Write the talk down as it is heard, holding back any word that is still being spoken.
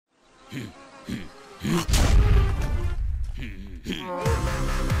What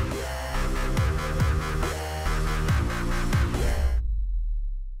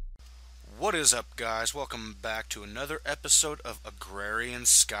is up, guys? Welcome back to another episode of Agrarian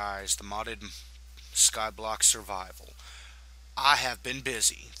Skies, the modded skyblock survival. I have been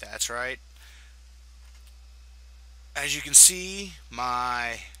busy, that's right. As you can see,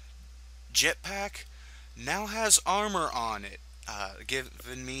 my jetpack now has armor on it,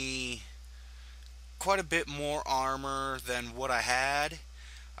 giving me quite a bit more armor than what I had.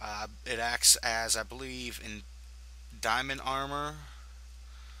 It acts as, I believe, in diamond armor,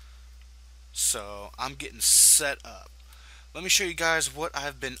 so I'm getting set up. Let me show you guys what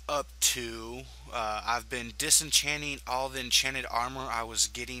I've been up to. I've been disenchanting all the enchanted armor I was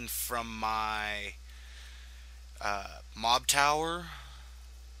getting from my mob tower.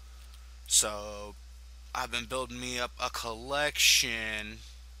 So I've been building me up a collection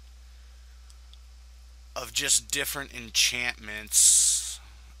of just different enchantments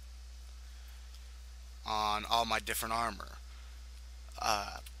on all my different armor.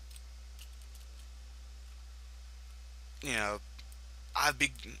 Uh, you know,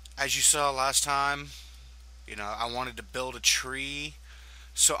 as you saw last time, I wanted to build a tree,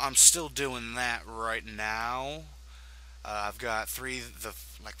 so I'm still doing that right now. I've got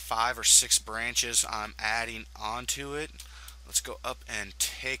like 5 or 6 branches I'm adding onto it. Let's go up and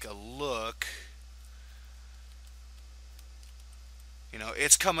take a look.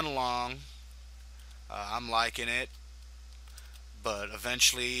 It's coming along. I'm liking it, but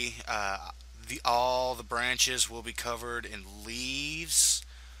eventually, all the branches will be covered in leaves.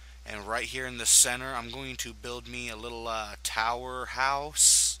 And right here in the center, I'm going to build me a little tower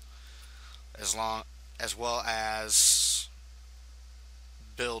house, as well as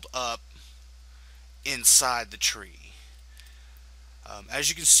build up inside the tree. As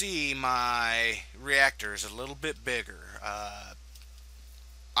you can see, my reactor is a little bit bigger.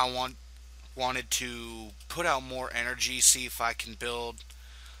 I wanted to put out more energy, see if I can build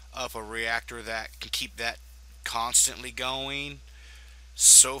up a reactor that can keep that constantly going.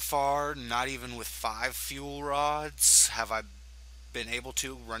 So far, not even with 5 fuel rods have I been able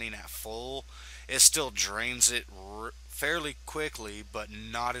to, running at full. It still drains it fairly quickly, but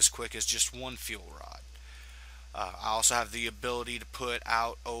not as quick as just 1 fuel rod. I also have the ability to put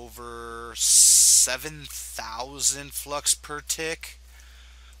out over 7,000 flux per tick,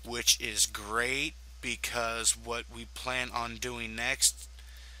 which is great because what we plan on doing next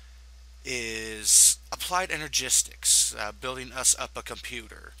is applied energistics, building us up a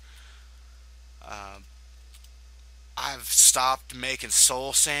computer. I've stopped making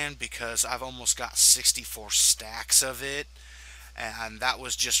soul sand because I've almost got 64 stacks of it, and that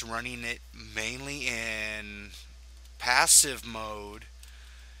was just running it mainly in passive mode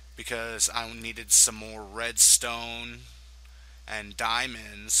because I needed some more redstone and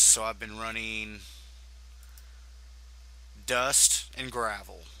diamonds, so I've been running dust and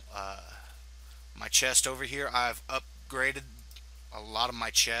gravel. My chest over here, I've upgraded a lot of my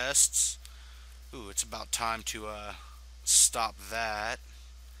chests. Ooh, it's about time to stop that.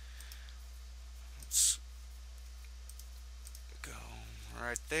 Let's go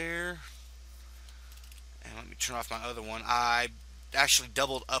right there. And let me turn off my other one. I actually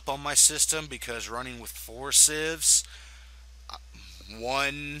doubled up on my system because running with 4 sieves,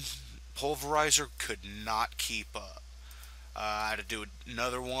 one pulverizer could not keep up. I had to do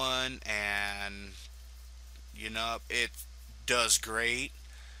another one, and it does great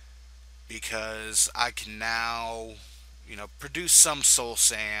because I can now produce some soul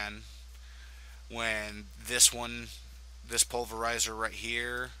sand when this pulverizer right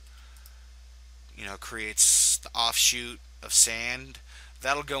here creates the offshoot of sand.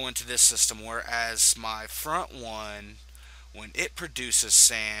 That'll go into this system, whereas my front one, when it produces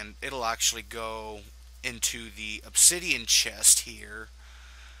sand, it'll actually go into the obsidian chest here.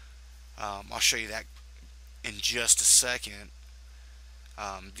 I'll show you that in just a second.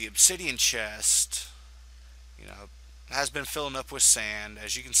 The obsidian chest, has been filling up with sand,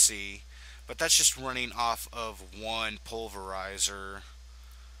 as you can see, but that's just running off of one pulverizer,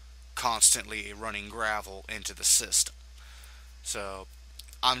 constantly running gravel into the system. So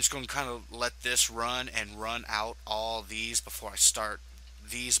I'm just going to kind of let this run and run out all these before I start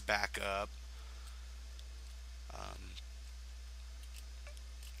these back up.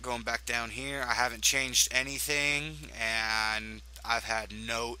 Going back down here, I haven't changed anything, and I've had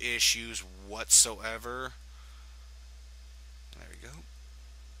no issues whatsoever. There we go.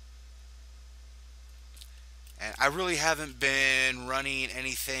 And I really haven't been running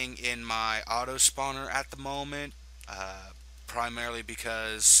anything in my auto spawner at the moment, primarily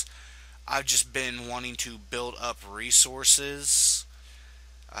because I've just been wanting to build up resources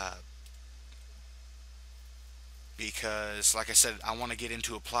uh, because, like I said, I want to get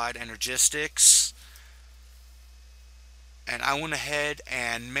into applied energistics, and I went ahead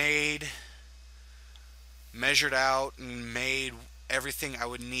and measured out and made everything I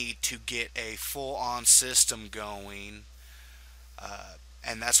would need to get a full-on system going,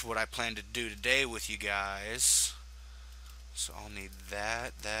 and that's what I plan to do today with you guys. So I'll need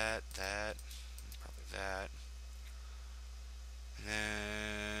that, probably that, and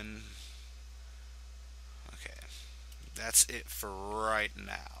then okay, that's it for right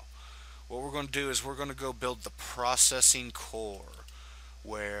now. What we're going to do is we're going to go build the processing core,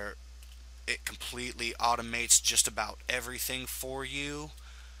 where it completely automates just about everything for you.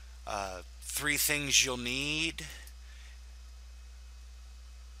 Three things you'll need.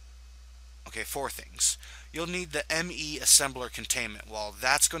 Okay, four things. You'll need the ME assembler containment wall.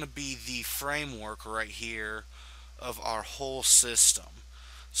 That's going to be the framework right here of our whole system.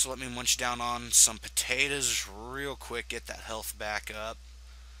 So let me munch down on some potatoes real quick, get that health back up.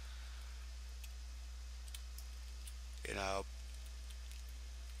 You know,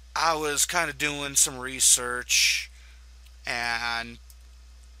 I was kind of doing some research, and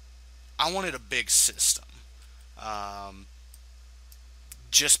I wanted a big system. Um,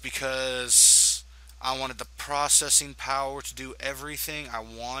 just because I wanted the processing power to do everything I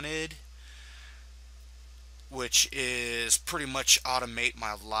wanted, which is pretty much automate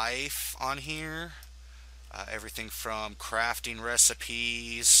my life on here. Everything from crafting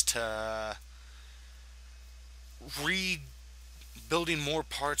recipes to rebuilding more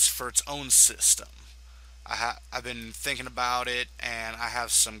parts for its own system. I've been thinking about it, and I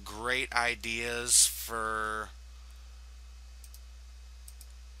have some great ideas for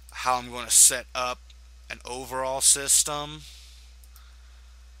how I'm going to set up an overall system.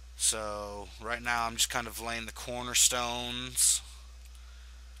 So right now I'm just kind of laying the cornerstones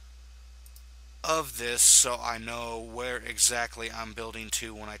of this so I know where exactly I'm building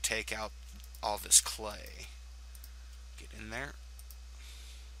to when I take out all this clay. Get in there.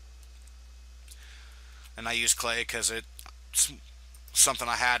 And I use clay because it's something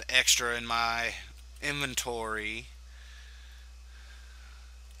I had extra in my inventory.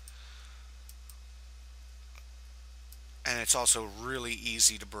 And it's also really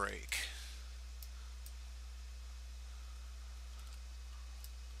easy to break.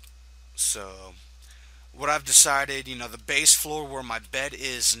 So what I've decided, the base floor where my bed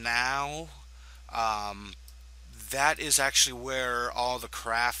is now, um, that is actually where all the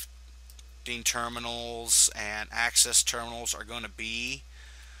crafting terminals and access terminals are going to be.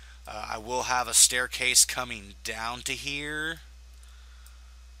 I will have a staircase coming down to here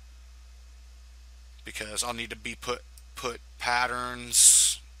because I'll need to put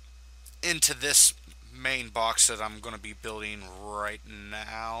patterns into this main box that I'm going to be building right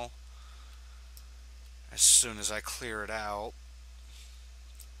now as soon as I clear it out.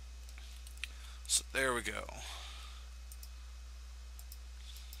 So there we go.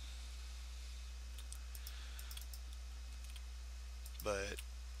 But,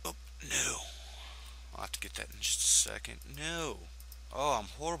 oh, no. I'll have to get that in just a second. No. Oh, I'm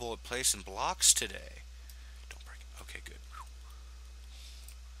horrible at placing blocks today. Don't break it. Okay, good.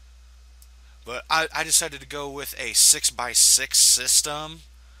 But I decided to go with a 6x6 system,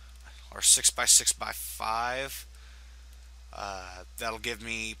 or 6x6x5. That'll give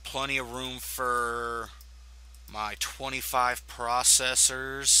me plenty of room for my 25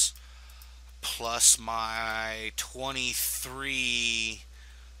 processors, plus my 23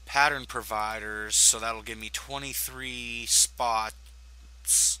 pattern providers, so that'll give me 23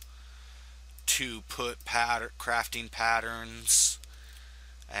 spots to put crafting patterns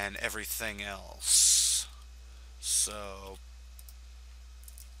and everything else. So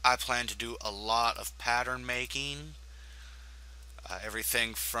I plan to do a lot of pattern making,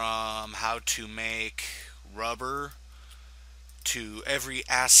 everything from how to make rubber to every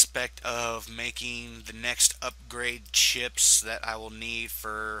aspect of making the next upgrade chips that I will need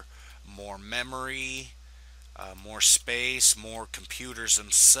for more memory, more space, more computers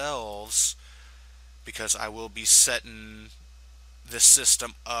themselves, because I will be setting this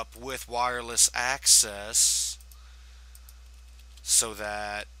system up with wireless access so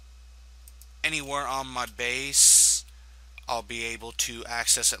that anywhere on my base I'll be able to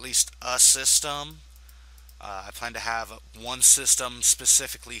access at least a system. I plan to have one system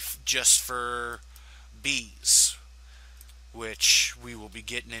specifically just for bees, which we will be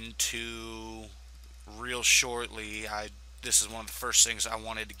getting into real shortly. This is one of the first things I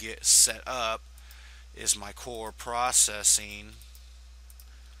wanted to get set up, is my core processing.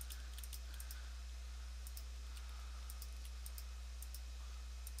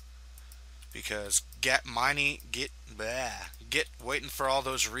 because get mining, get waiting for all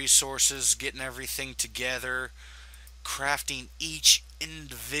those resources, getting everything together, crafting each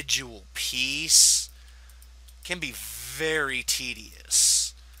individual piece can be very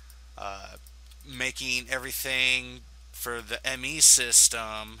tedious. Uh, Making everything for the ME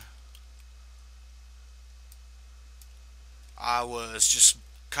system, I was just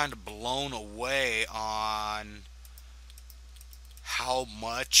kind of blown away on how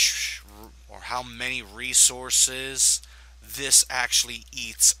much or how many resources this actually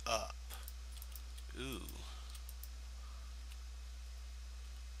eats up. Ooh.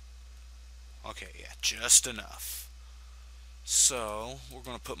 Okay, yeah, just enough. So, we're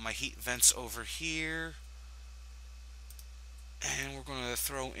going to put my heat vents over here. And we're going to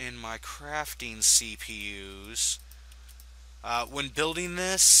throw in my crafting CPUs. When building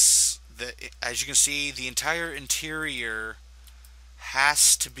this, as you can see, the entire interior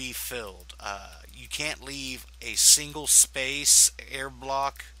has to be filled. You can't leave a single space, air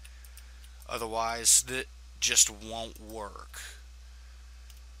block, otherwise that just won't work.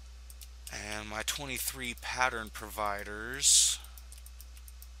 And my 23 pattern providers.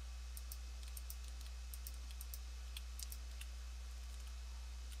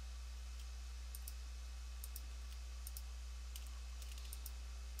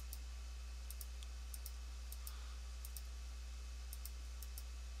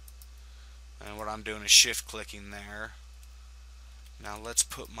 And what I'm doing is shift clicking there. Now let's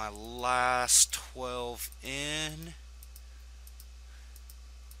put my last 12 in.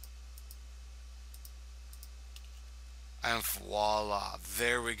 And voila,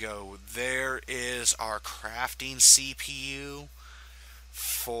 there we go. There is our crafting CPU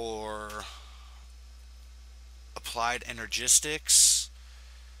for applied Energistics.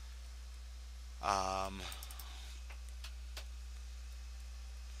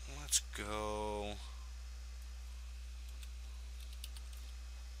 Let's go.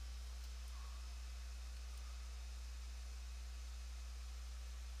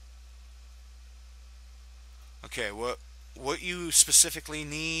 Okay, what you specifically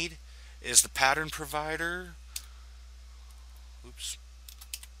need is the pattern provider. Oops.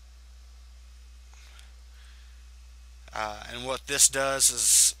 And what this does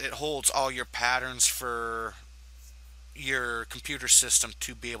is it holds all your patterns for your computer system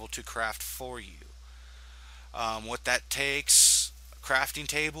to be able to craft for you. What that takes: a crafting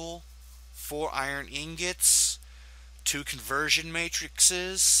table, 4 iron ingots, 2 conversion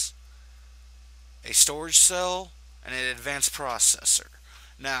matrices, a storage cell, and an advanced processor.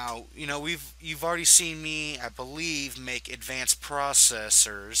 Now, you've already seen me, I believe, make advanced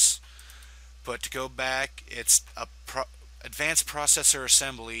processors, but to go back, it's a advanced processor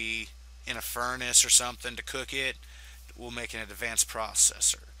assembly in a furnace or something to cook it. We'll make an advanced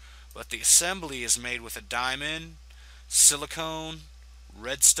processor. But the assembly is made with a diamond, silicone,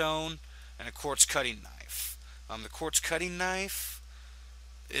 redstone, and a quartz cutting knife. The quartz cutting knife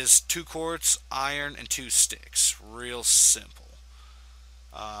is 2 quartz, iron, and 2 sticks. Real simple.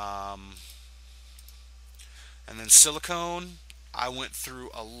 And then silicone, I went through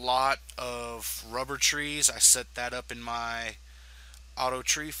a lot of rubber trees. I set that up in my auto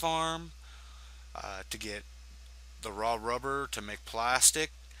tree farm to get the raw rubber to make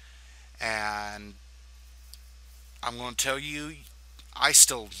plastic. And I'm going to tell you, I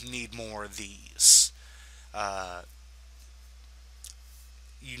still need more of these.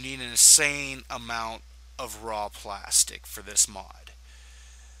 You need an insane amount of raw plastic for this mod.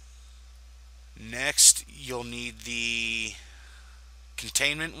 Next, you'll need the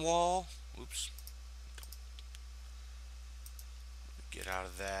containment wall. Oops. Get out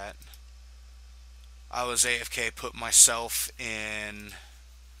of that. I was AFK, put myself in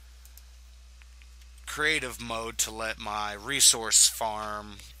creative mode to let my resource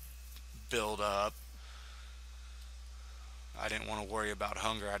farm build up. I didn't want to worry about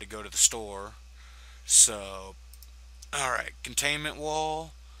hunger. I had to go to the store. So, alright, containment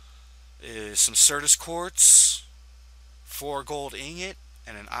wall is some Certus quartz, 4 gold ingot,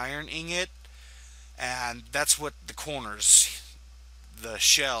 and an iron ingot. And that's what the corners, the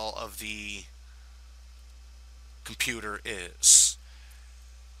shell of the computer is.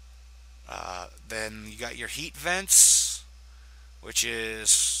 Then you got your heat vents, which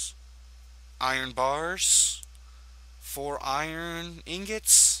is iron bars, 4 iron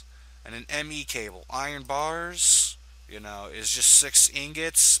ingots, and an ME cable. Iron bars, is just 6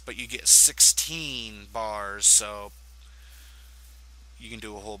 ingots, but you get 16 bars, so you can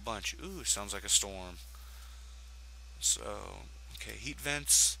do a whole bunch. Ooh, sounds like a storm. So, okay, heat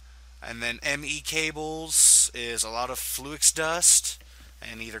vents. And then ME cables is a lot of fluix dust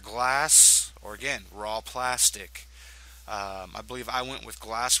and either glass or again, raw plastic. I believe I went with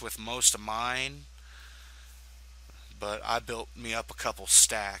glass with most of mine, but I built me up a couple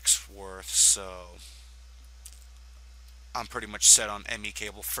stacks worth, so I'm pretty much set on ME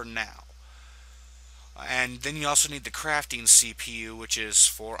cable for now. And then you also need the crafting CPU, which is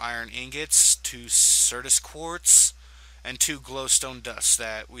 4 iron ingots, 2 Certus quartz, and 2 glowstone dusts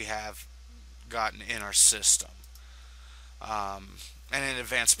that we have gotten in our system. And an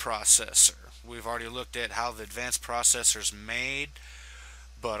advanced processor. We've already looked at how the advanced processor is made,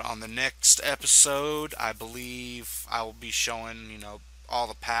 but on the next episode, I believe I will be showing, all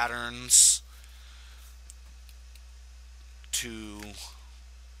the patterns to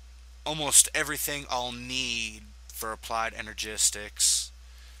almost everything I'll need for applied energistics.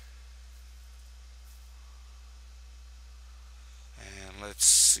 And let's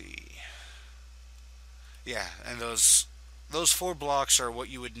see. Yeah, and those 4 blocks are what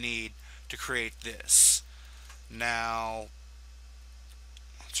you would need to create this. Now,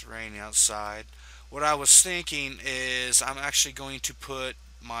 it's raining outside. What I was thinking is I'm actually going to put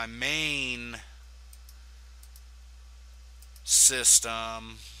my main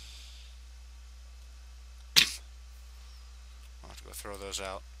system. I'll have to go throw those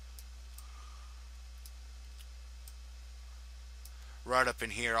out. Right up in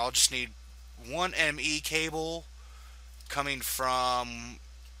here. I'll just need 1 ME cable coming from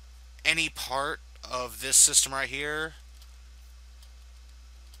any part of this system right here,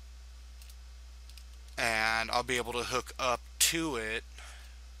 and I'll be able to hook up to it.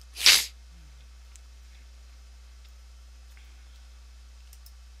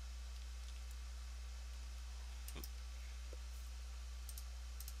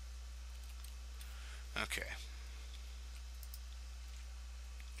 Okay.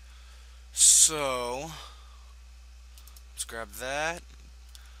 So, let's grab that.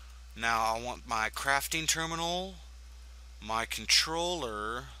 Now I want my crafting terminal, my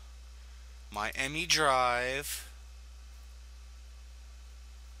controller, my ME drive,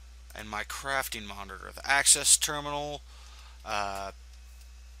 and my crafting monitor. The access terminal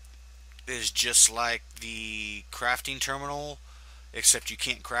is just like the crafting terminal, except you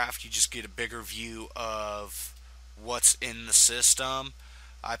can't craft, you just get a bigger view of what's in the system.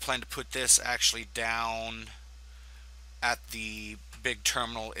 I plan to put this actually down at the big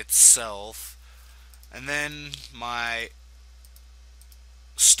terminal itself. And then my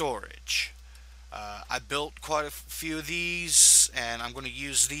storage. I built quite a few of these, and I'm going to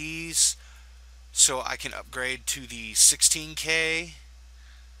use these so I can upgrade to the 16K.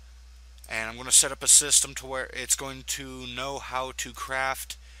 And I'm going to set up a system to where it's going to know how to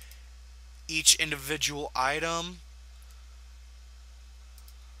craft each individual item,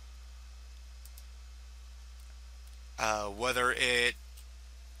 whether it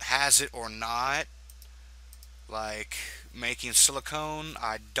has it or not. Like making silicone,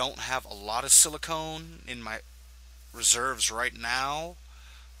 I don't have a lot of silicone in my reserves right now.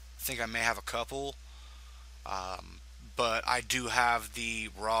 I think I may have a couple, but I do have the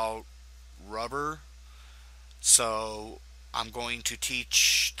raw rubber, so I'm going to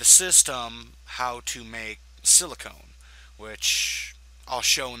teach the system how to make silicone, which I'll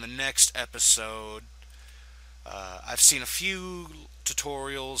show in the next episode. I've seen a few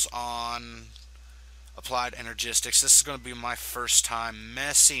tutorials on applied energistics. This is going to be my first time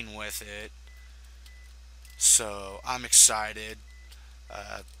messing with it, so I'm excited.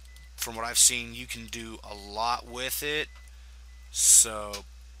 From what I've seen, you can do a lot with it, so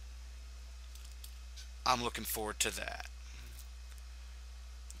I'm looking forward to that.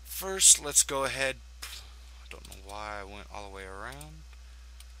 First, let's go ahead. I don't know why I went all the way around.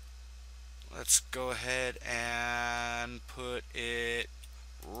 Let's go ahead and put it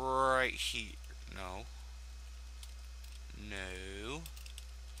right here. No. No.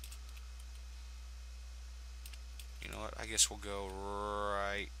 You know what? I guess we'll go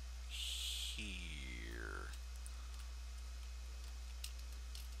right here.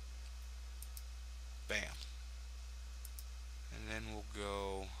 Bam. And then we'll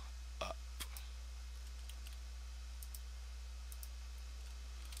go up.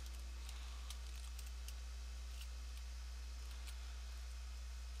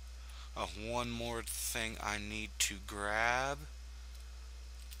 Oh, one more thing I need to grab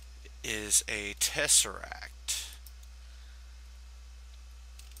is a tesseract,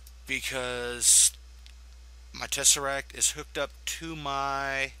 because my tesseract is hooked up to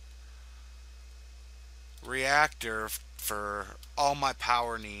my reactor for all my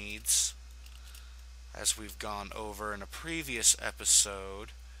power needs, as we've gone over in a previous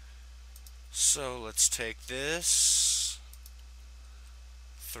episode. So let's take this,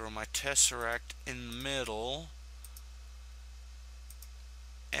 throw my tesseract in the middle,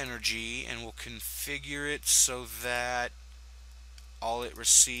 energy, and we'll configure it so that all it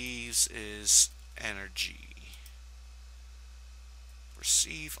receives is energy.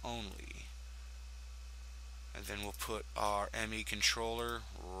 Receive only. And then we'll put our ME controller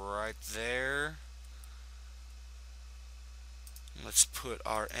right there. Let's put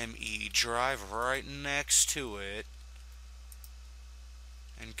our ME drive right next to it.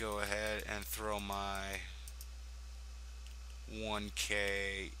 And go ahead and throw my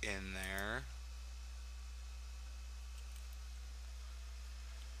 1K in there.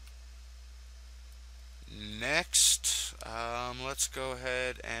 Next, let's go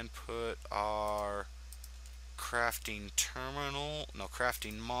ahead and put our crafting terminal, no,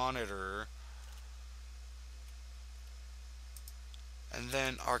 crafting monitor, and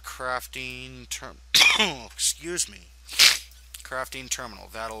then our crafting excuse me, crafting terminal.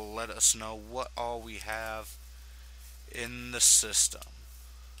 That'll let us know what all we have in the system.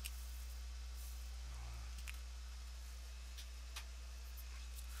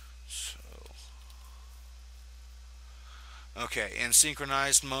 So, okay, in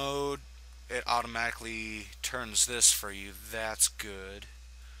synchronized mode, it automatically turns this for you. That's good.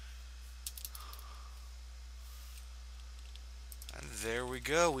 And there we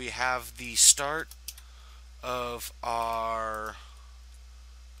go. We have the start of our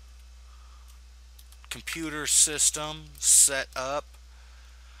computer system set up.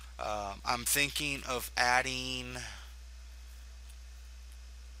 I'm thinking of adding,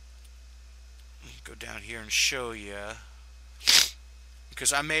 go down here and show you,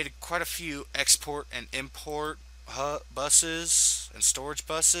 because I made quite a few export and import buses and storage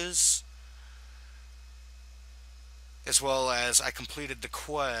buses, as well as I completed the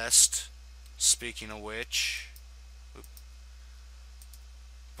quest. Speaking of which,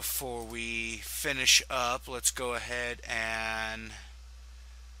 before we finish up, let's go ahead and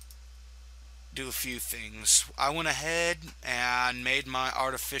do a few things. I went ahead and made my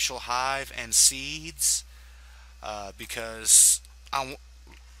artificial hive and seeds because I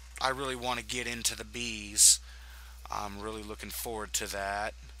really want to get into the bees. I'm really looking forward to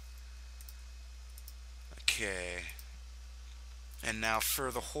that. Okay. And now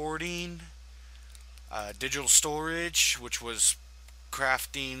for the hoarding, digital storage, which was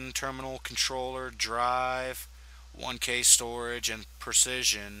crafting terminal, controller, drive, 1K storage, and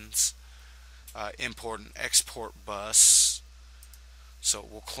precisions, import and export bus. So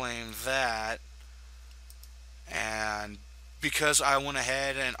we'll claim that. And because I went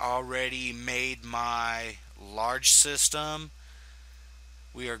ahead and already made my large system,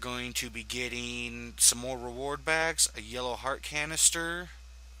 we are going to be getting some more reward bags, a yellow heart canister,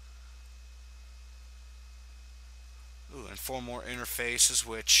 ooh, and 4 more interfaces,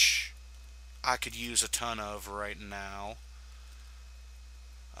 which I could use a ton of right now.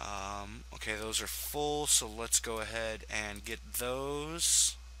 Okay, those are full, so let's go ahead and get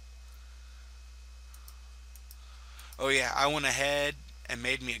those. Oh yeah, I went ahead and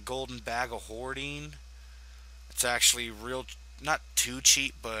made me a golden bag of hoarding. It's actually real, not too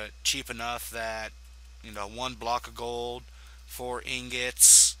cheap, but cheap enough that, you know, 1 block of gold, 4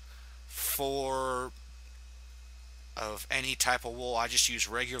 ingots, 4 of any type of wool. I just use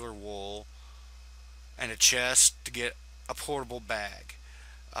regular wool, and a chest to get a portable bag.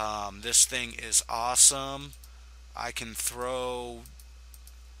 This thing is awesome. I can throw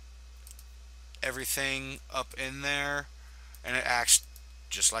everything up in there, and it acts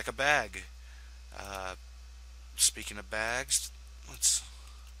just like a bag. Speaking of bags,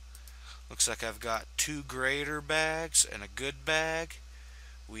 looks like I've got 2 greater bags and a good bag.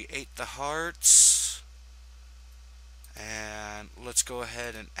 We ate the hearts, and let's go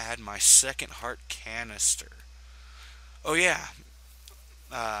ahead and add my second heart canister. Oh yeah,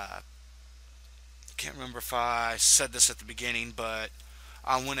 can't remember if I said this at the beginning, but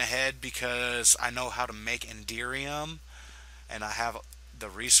I went ahead because I know how to make Enderium and I have the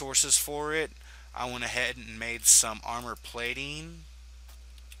resources for it. I went ahead and made some armor plating.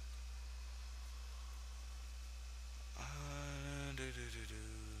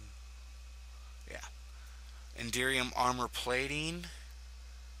 Yeah, Enderium armor plating.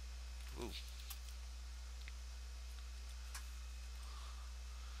 Ooh.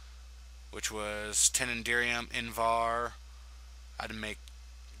 Which was 10 Enderium Invar. I had to make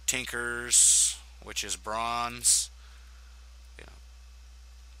Tinkers, which is bronze. You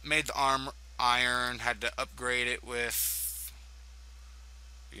know, made the armor iron, had to upgrade it with,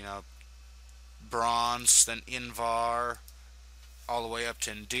 you know, bronze, then Invar, all the way up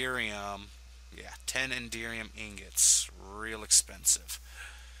to Enderium. Yeah, 10 Enderium ingots, real expensive.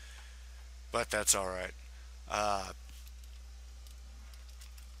 but that's all right. Uh,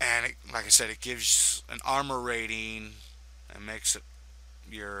 and like I said, it gives an armor rating and makes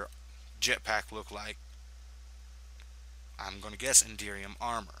your jetpack look like, I'm going to guess, Enderium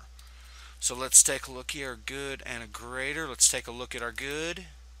armor. So let's take a look here. Good and a greater. Let's take a look at our good.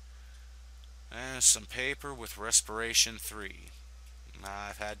 And some paper with respiration 3.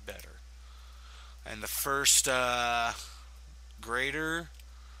 I've had better. And the first greater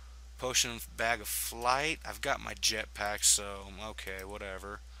potion bag of flight. I've got my jetpack, so okay,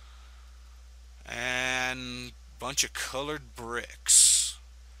 whatever. And bunch of colored bricks.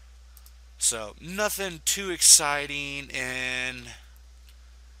 So nothing too exciting in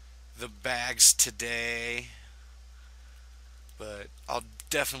the bags today, but I'll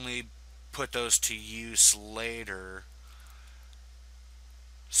definitely put those to use later.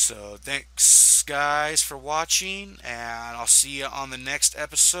 So thanks guys for watching, and I'll see you on the next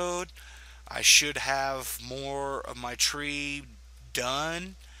episode. I should have more of my tree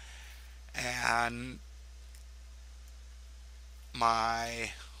done, and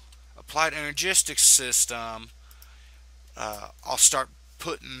my applied energistics system, I'll start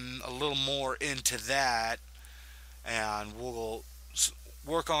putting a little more into that, and we'll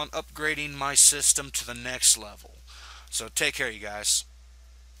work on upgrading my system to the next level. So take care, you guys.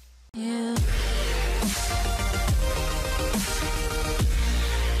 Yeah.